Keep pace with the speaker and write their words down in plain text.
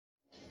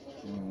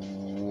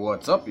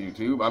What's up,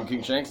 YouTube? I'm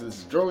King Shanks, and this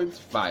is Droid's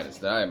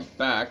Finest. I am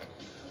back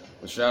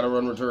with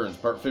Shadowrun Returns,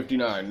 Part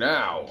 59.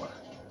 Now,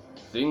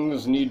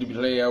 things need to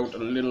play out a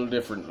little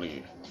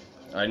differently.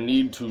 I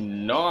need to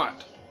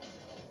not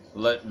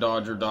let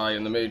Dodger die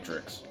in the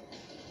Matrix.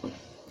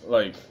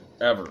 Like,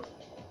 ever.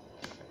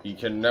 He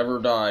can never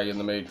die in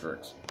the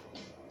Matrix.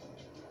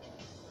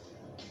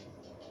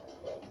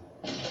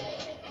 Well,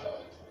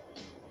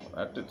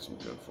 that did some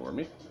good for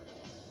me.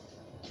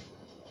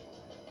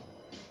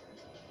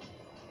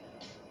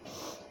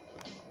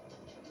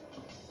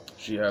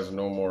 She has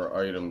no more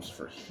items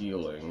for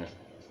healing.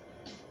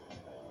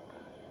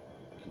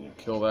 Can you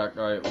kill that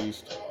guy at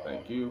least?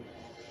 Thank you.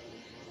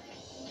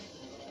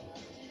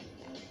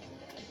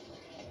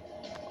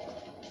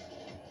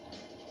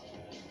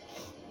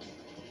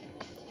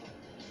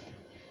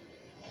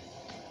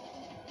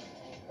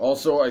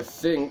 Also, I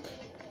think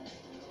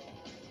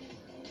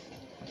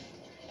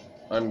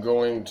I'm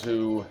going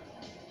to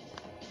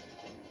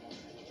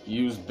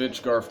use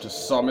Bitchgarf to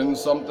summon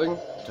something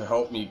to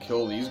help me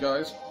kill these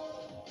guys.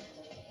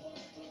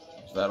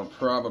 So that'll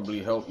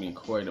probably help me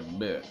quite a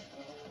bit.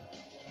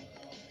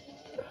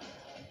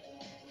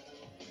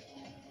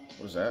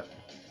 What is that?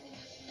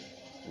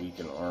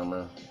 Weaken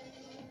armor.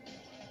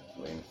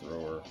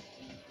 Flamethrower.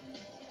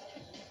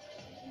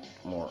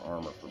 More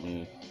armor for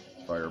me.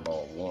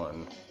 Fireball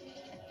 1.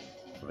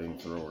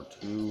 Flamethrower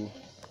 2.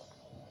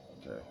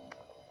 Okay.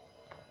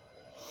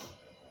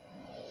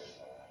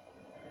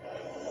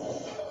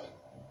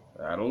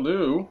 That'll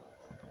do.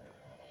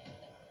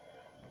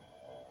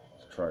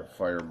 Let's try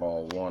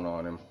Fireball 1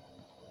 on him.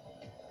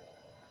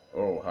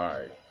 Oh,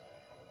 hi.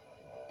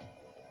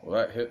 Will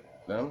that hit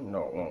them?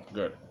 No, it won't.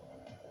 Good.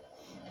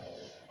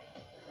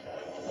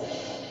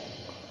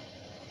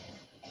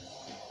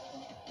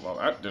 Well,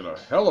 that did a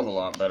hell of a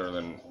lot better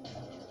than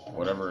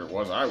whatever it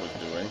was I was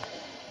doing.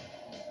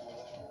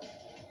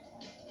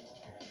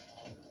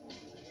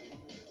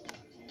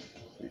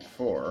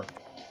 Before.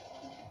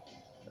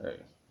 Hey.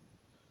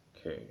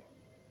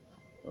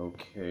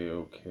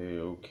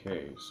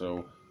 Okay.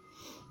 So,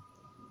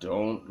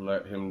 don't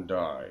let him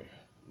die.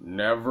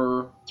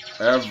 Never,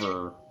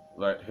 ever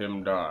let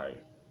him die.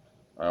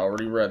 I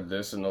already read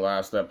this in the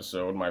last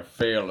episode, my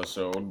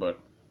fail-episode, but...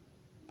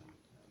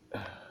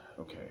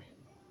 Okay.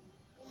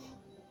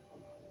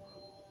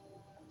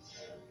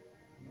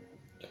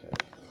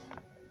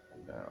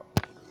 Now,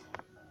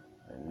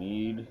 I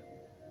need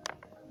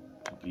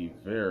to be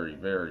very,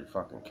 very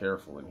fucking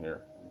careful in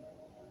here.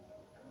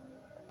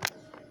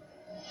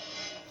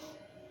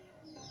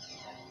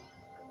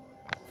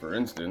 For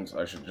instance,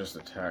 I should just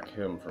attack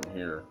him from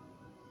here.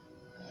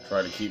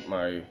 Try to keep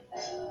my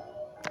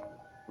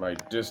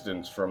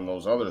distance from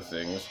those other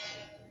things.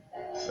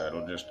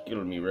 That'll just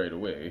kill me right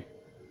away.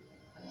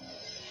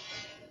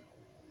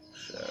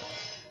 Shit.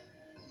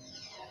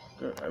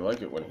 Good, I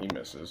like it when he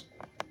misses.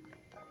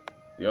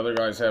 The other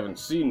guys haven't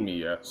seen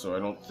me yet, so I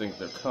don't think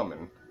they're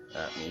coming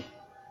at me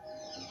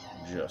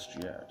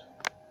just yet.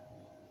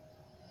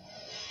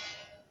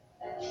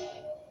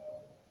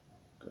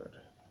 Good.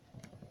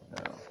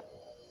 Now,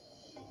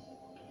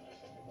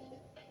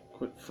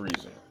 quit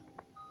freezing.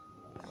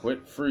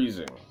 Quit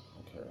freezing.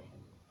 Okay.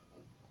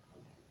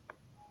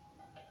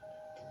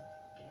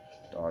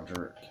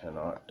 Dodger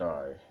cannot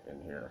die in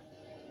here.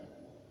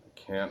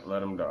 Can't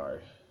let him die.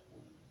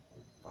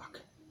 Fuck.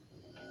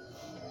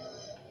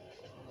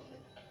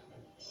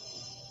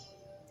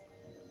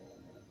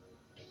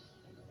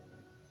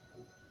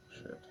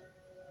 Shit.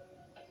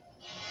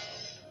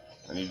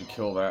 I need to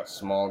kill that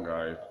small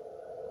guy.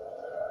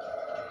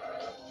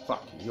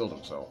 Fuck, he healed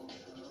himself.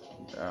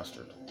 You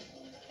bastard.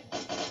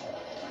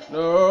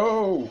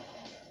 No!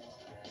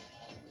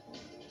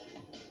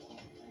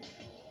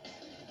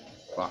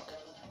 Fuck.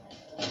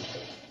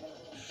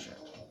 Shit.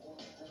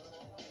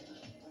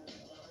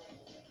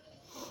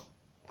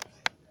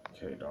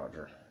 Okay,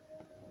 Dodger.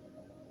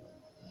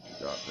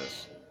 You got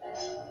this.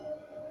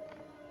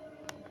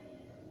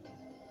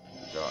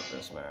 You got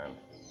this, man.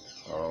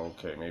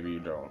 Okay, maybe you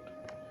don't.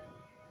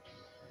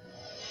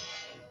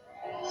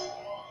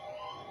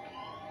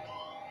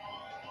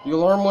 The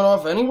alarm went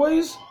off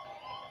anyways?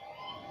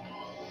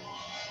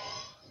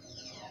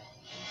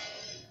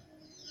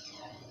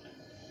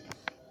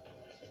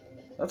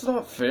 That's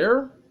not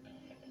fair.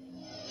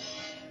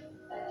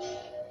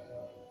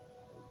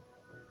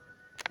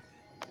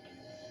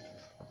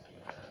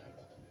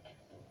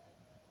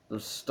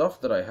 There's stuff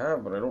that I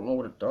have, but I don't know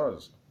what it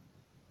does.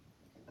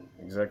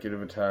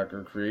 Executive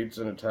attacker creates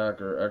an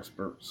attacker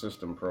expert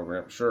system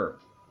program. Sure,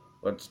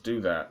 let's do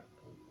that.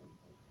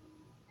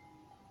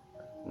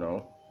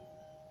 No.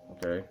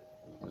 Okay.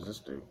 What does this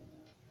do?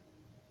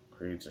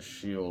 Creates a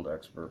shield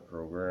expert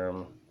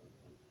program.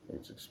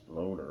 Creates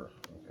exploder.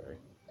 Okay.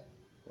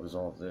 What is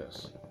all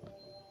this?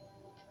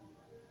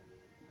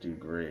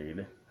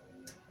 Degrade.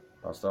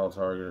 Hostile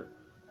target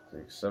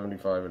takes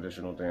 75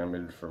 additional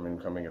damage from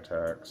incoming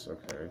attacks.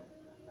 Okay.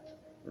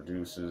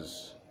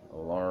 Reduces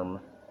alarm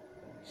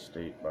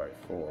state by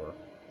 4.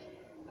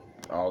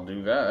 I'll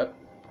do that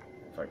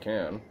if I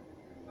can.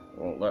 It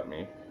won't let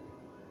me.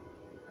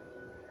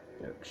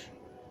 Bitch.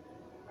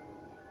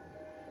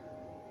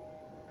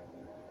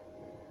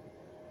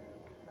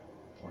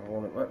 Why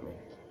won't it let me?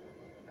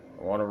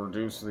 I want to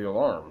reduce the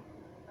alarm.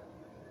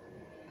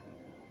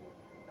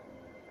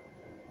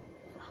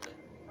 Fuck.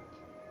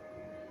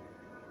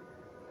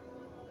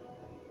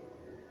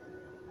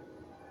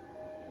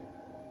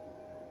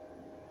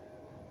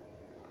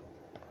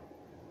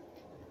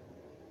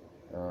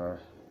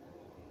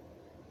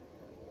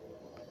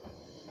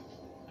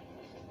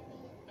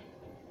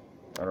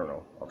 I don't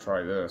know. I'll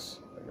try this,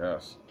 I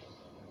guess.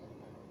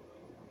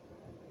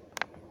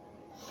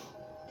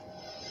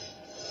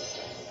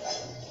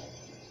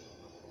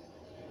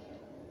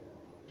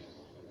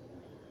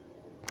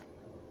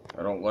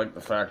 I don't like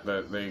the fact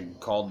that they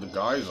called the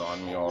guys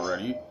on me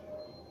already.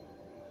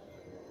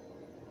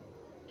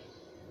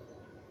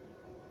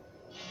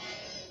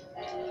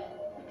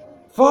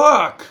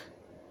 Fuck!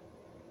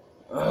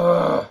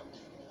 Ugh.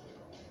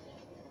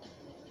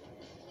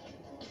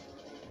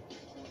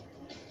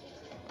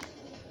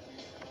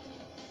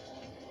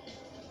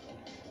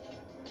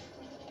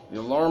 The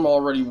alarm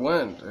already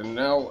went, and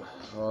now...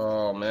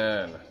 Oh,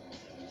 man.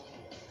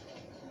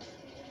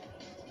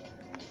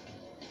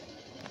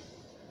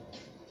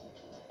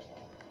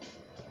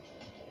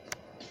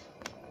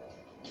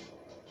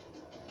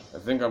 I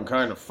think I'm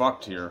kind of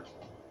fucked here.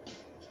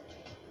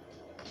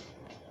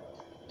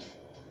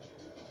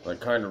 Like,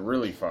 kind of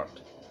really fucked.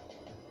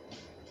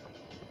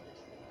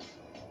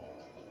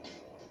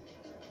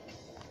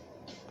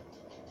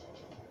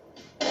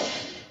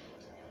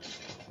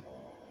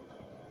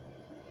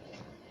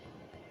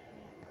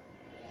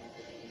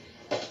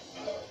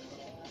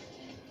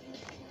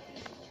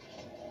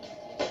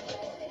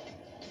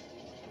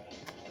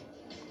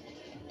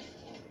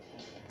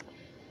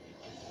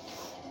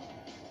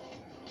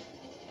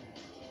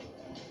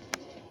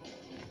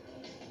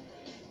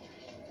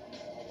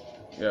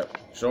 Yeah,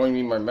 showing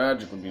me my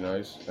magic would be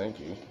nice. Thank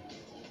you.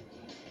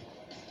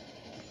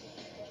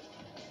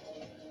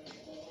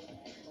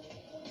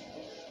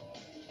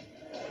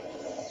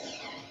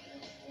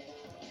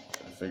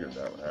 I figured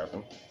that would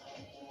happen.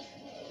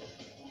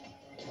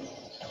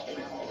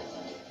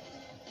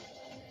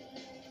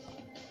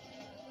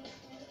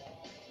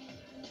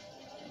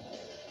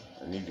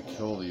 I need to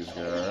kill these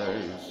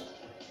guys.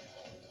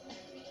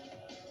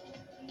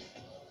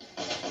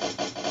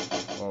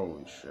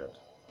 Holy shit.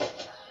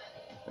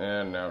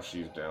 And now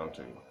she's down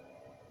too.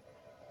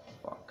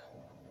 Fuck.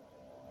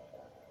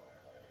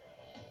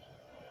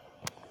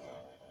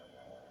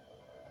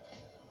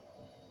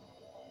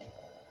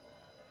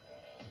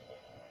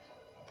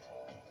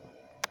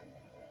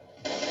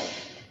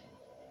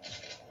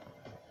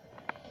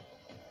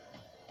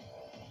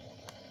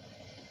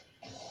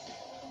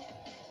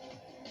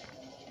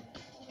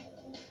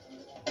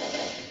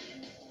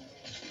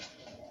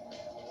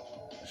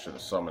 I should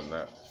have summoned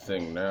that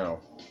thing now.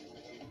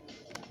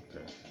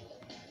 Okay.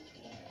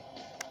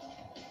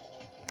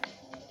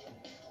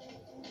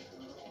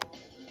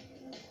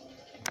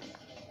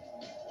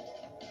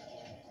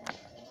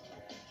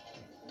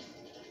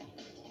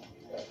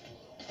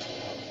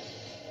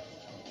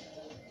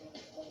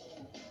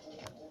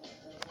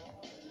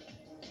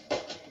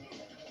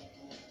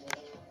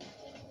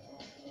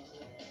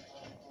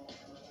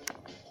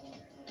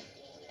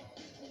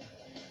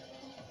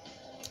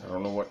 I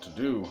don't know what to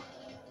do.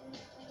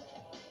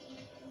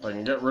 If I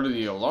can get rid of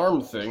the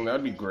alarm thing,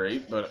 that'd be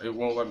great, but it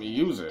won't let me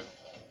use it.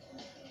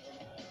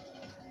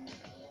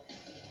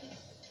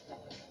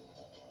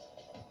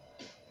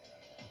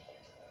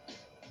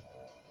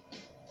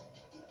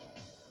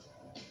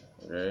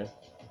 Okay?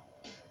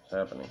 What's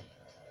happening?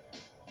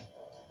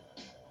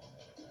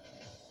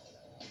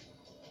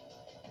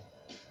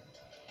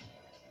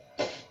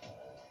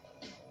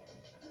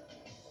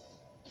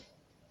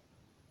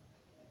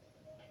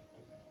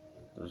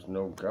 There's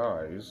no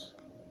guys.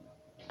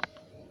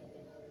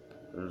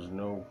 There's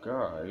no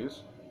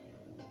guys.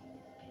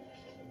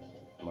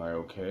 Am I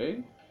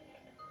okay?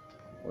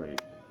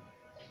 Wait.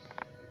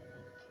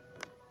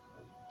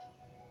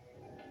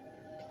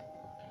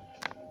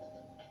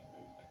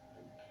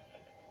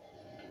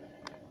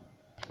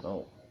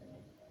 No.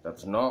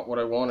 That's not what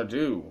I want to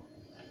do.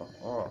 Fuck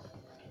off.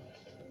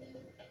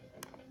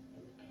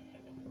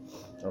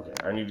 Okay,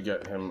 I need to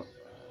get him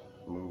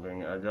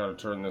moving. I gotta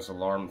turn this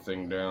alarm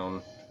thing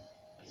down.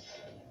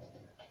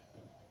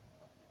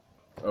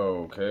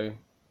 Okay.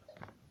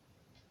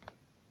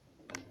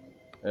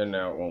 And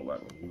now it won't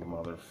let me, you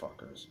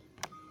motherfuckers.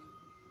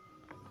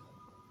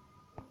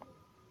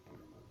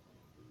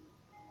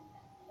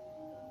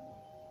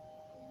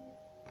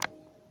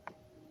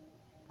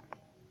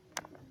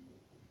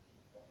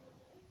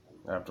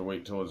 I have to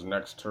wait till his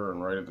next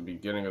turn, right at the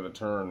beginning of the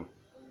turn.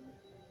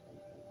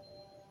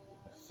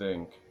 I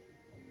think.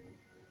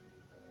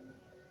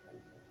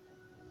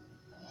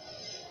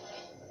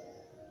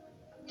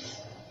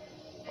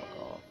 Fuck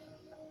off.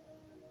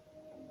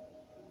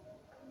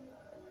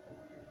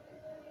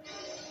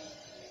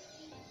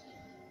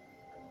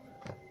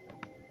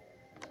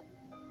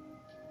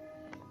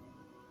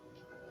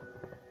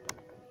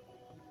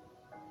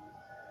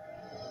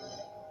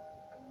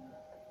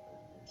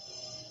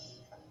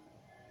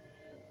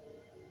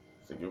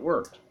 think it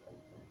worked.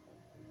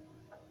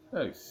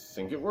 I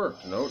think it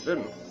worked. No, it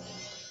didn't.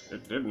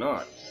 It did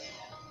not.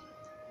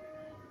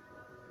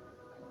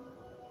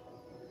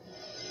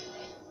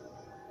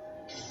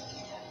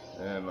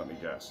 And let me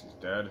guess, he's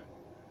dead.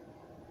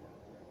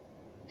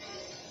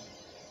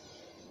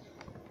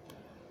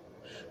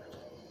 Shit.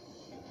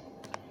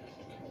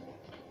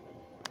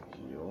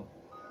 Heal.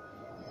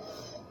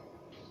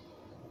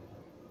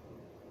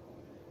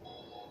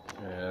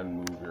 And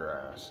move your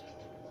ass.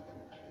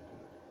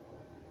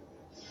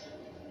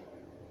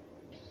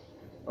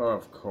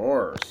 Of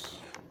course.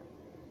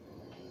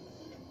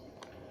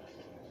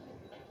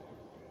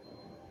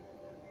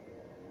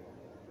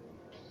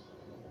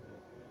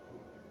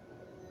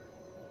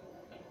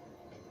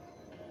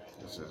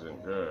 This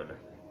isn't good.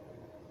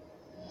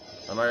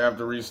 I might have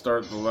to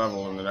restart the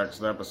level in the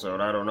next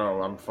episode. I don't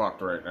know. I'm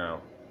fucked right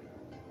now.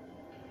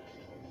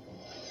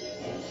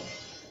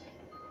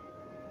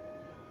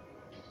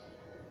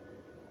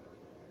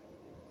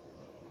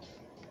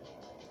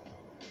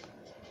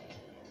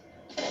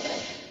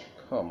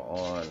 Come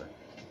on.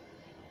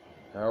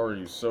 How are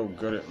you so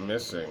good at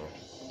missing?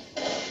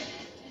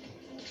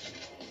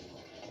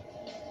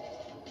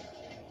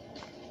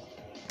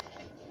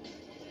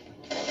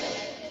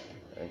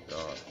 Thank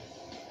God.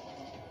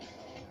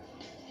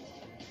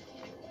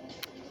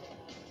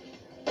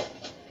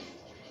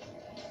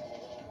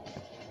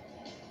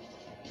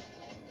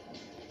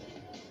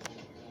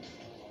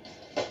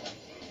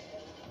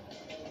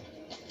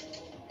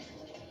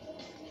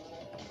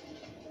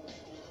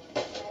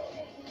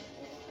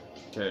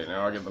 Okay,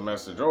 now I get the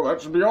message. Oh, that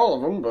should be all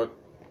of them, but,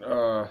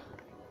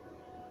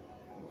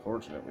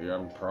 unfortunately,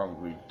 I'm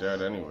probably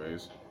dead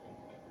anyways.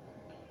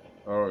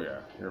 Oh yeah,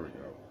 here we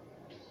go.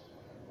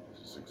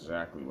 This is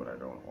exactly what I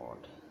don't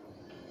want.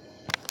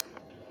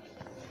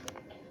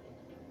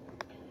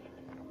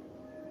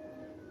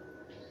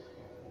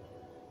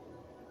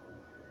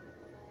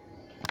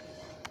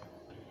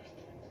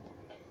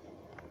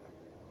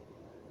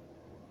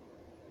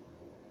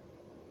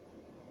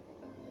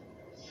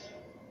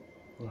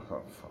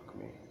 Oh, fuck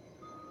me.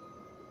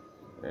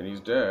 And he's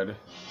dead.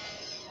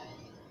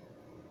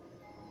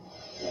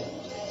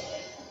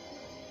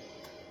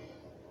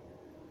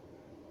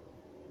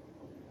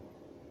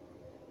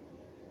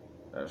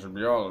 That should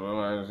be all of them.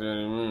 I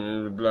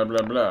say blah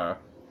blah blah.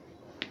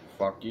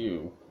 Fuck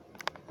you.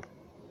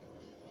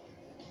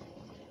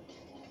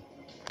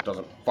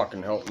 Doesn't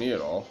fucking help me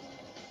at all.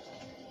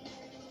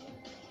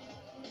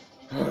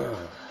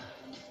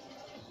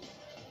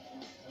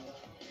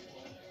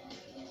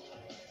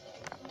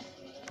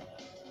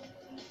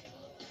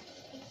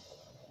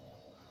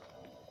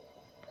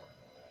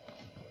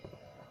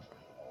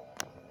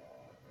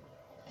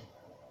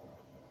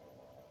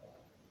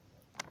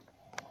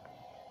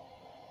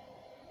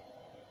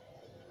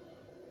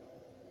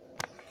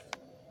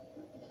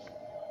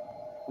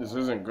 This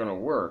isn't gonna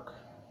work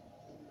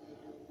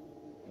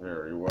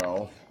very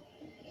well.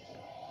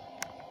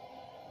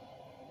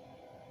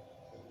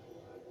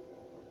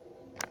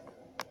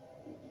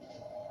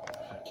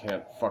 I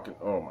can't fucking...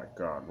 Oh my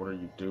God, what are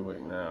you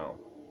doing now?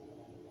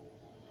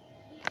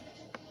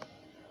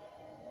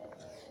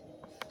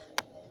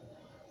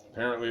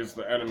 Apparently it's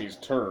the enemy's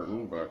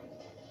turn, but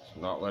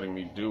it's not letting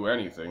me do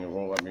anything. It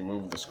won't let me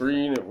move the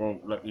screen. It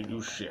won't let me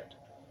do shit.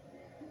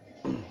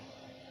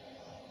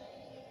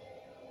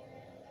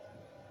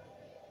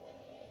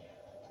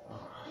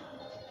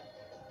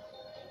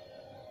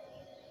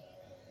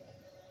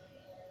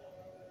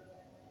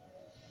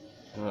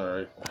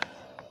 Alright.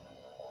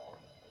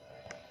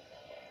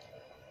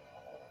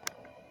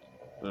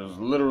 There's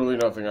literally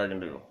nothing I can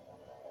do.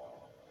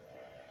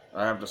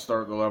 I have to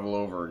start the level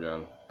over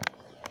again.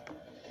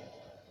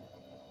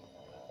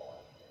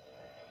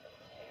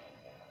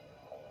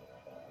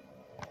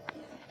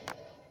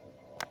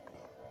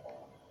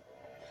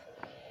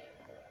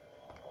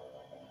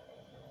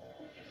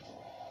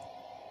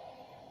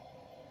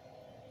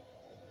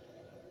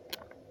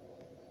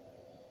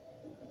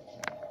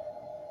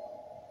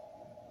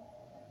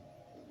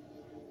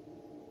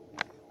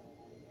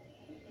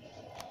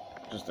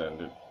 Just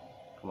end it.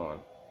 Come on.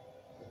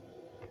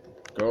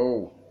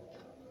 Go.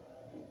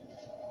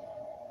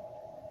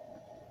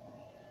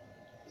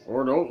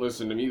 Or don't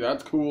listen to me.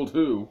 That's cool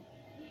too.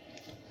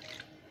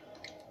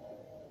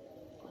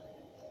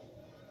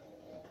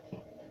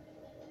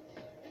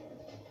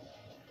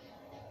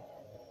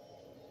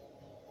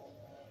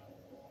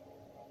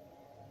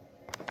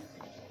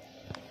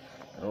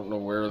 I don't know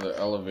where the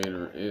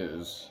elevator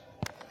is.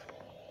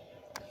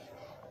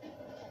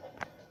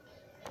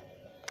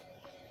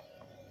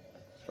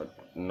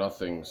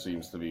 Nothing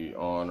seems to be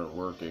on or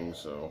working,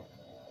 so...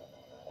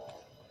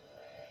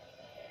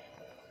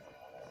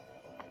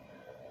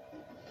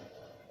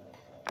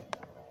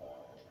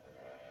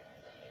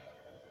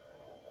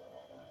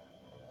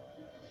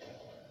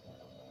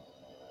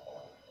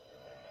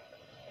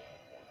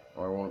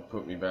 Why won't it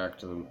put me back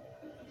to the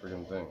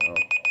friggin' thing? Oh.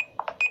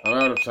 I'm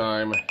out of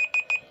time.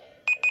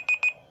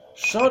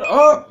 Shut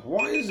up!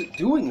 Why is it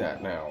doing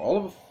that now?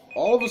 All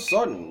of a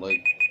sudden,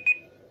 like...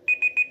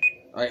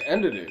 I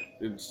ended it.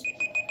 It's...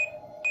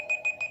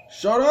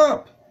 Shut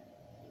up!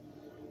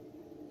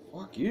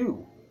 Fuck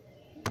you.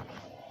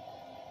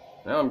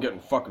 Now I'm getting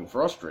fucking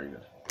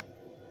frustrated.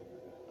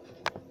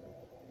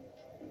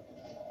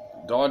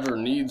 Dodger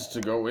needs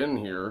to go in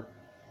here.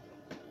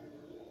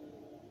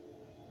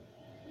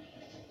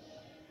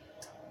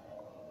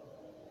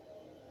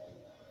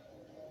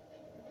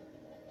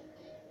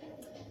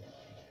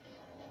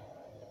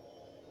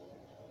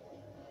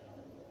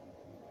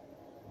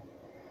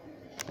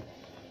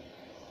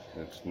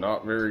 It's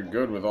not very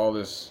good with all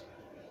this...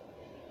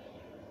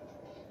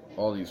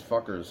 all these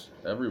fuckers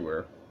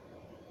everywhere.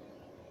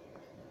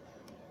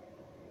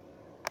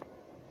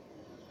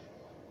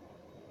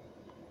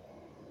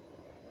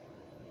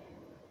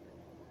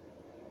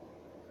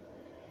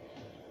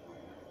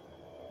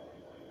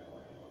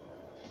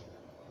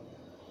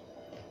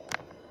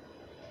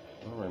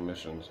 What are my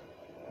missions?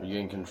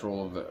 Regain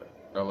control of the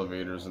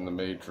elevators in the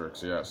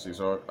Matrix. Yeah, see,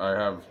 so I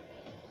have...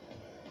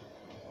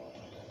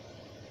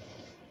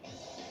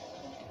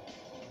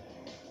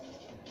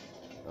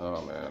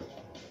 Oh, man.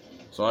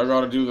 So I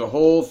gotta do the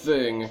whole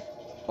thing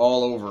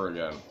all over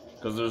again.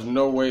 Because there's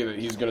no way that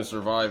he's gonna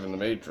survive in the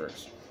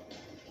Matrix.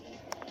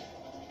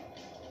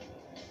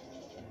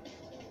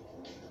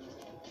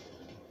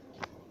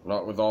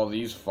 Not with all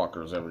these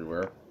fuckers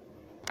everywhere.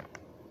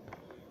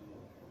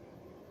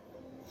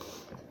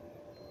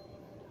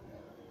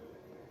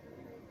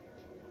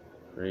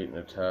 Create an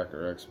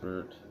attacker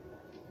expert.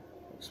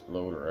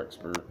 Exploder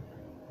expert.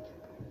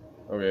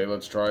 Okay,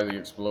 let's try the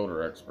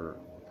exploder expert.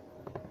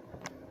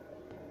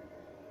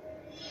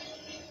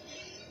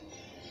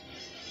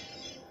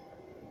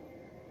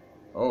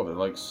 Oh, they're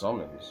like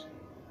summons.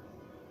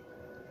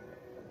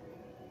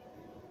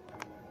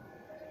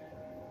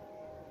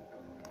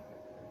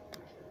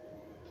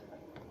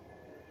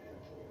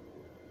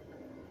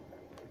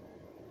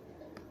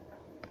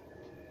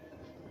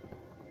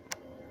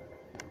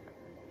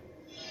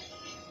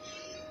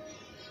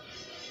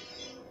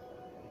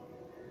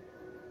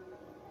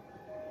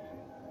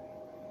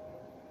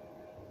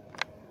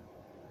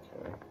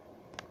 Okay.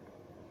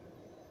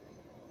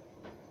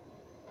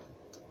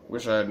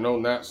 Wish I had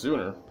known that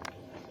sooner.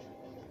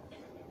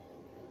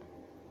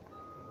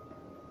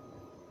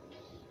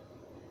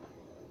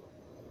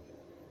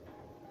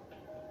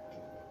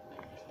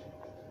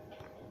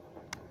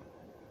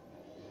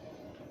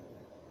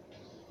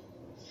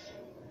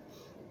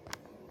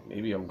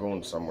 Maybe I'm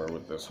going somewhere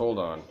with this. Hold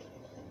on.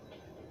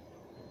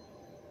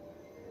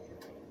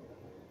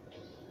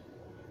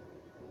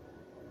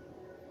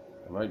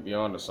 I might be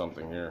onto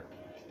something here.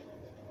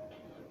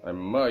 I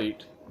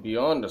might be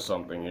onto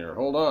something here.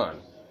 Hold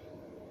on.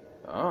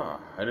 Ah,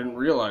 I didn't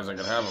realize I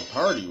could have a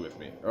party with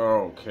me.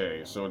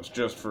 Okay, so it's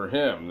just for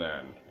him,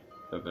 then,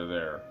 that they're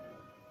there.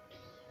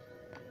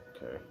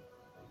 Okay.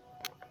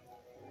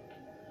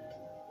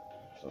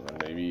 So then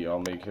maybe I'll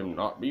make him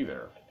not be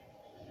there.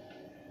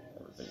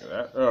 Ever think of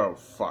that? Oh,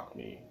 fuck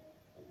me.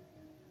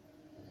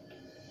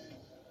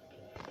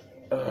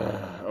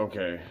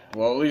 Okay,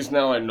 well, at least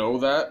now I know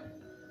that.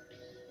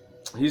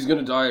 He's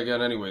gonna die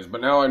again anyways,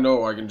 but now I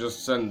know I can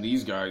just send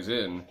these guys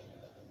in.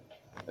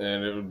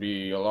 And it would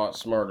be a lot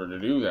smarter to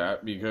do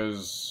that,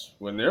 because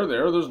when they're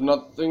there, there's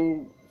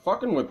nothing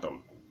fucking with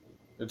them.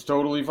 It's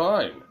totally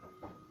fine.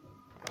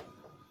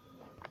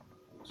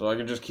 So I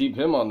can just keep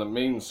him on the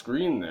main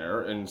screen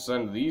there and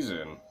send these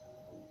in.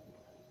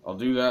 I'll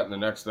do that in the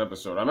next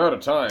episode. I'm out of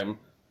time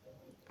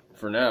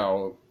for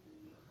now.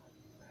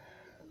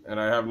 And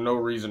I have no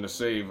reason to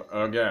save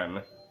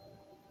again.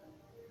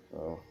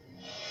 So...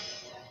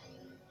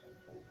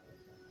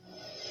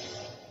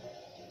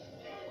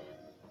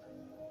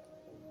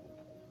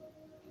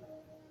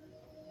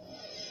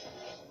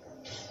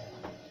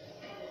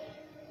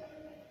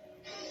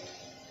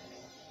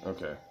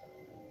 Okay.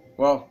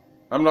 Well,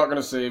 I'm not going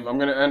to save. I'm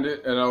going to end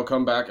it, and I'll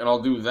come back, and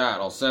I'll do that.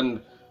 I'll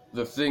send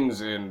the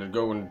things in to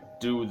go and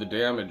do the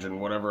damage and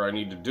whatever I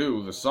need to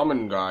do. The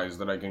summon guys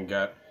that I can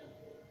get.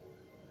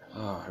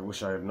 I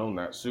wish I had known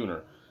that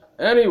sooner.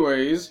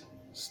 Anyways,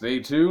 stay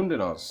tuned,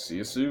 and I'll see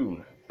you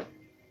soon.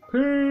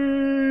 Peace!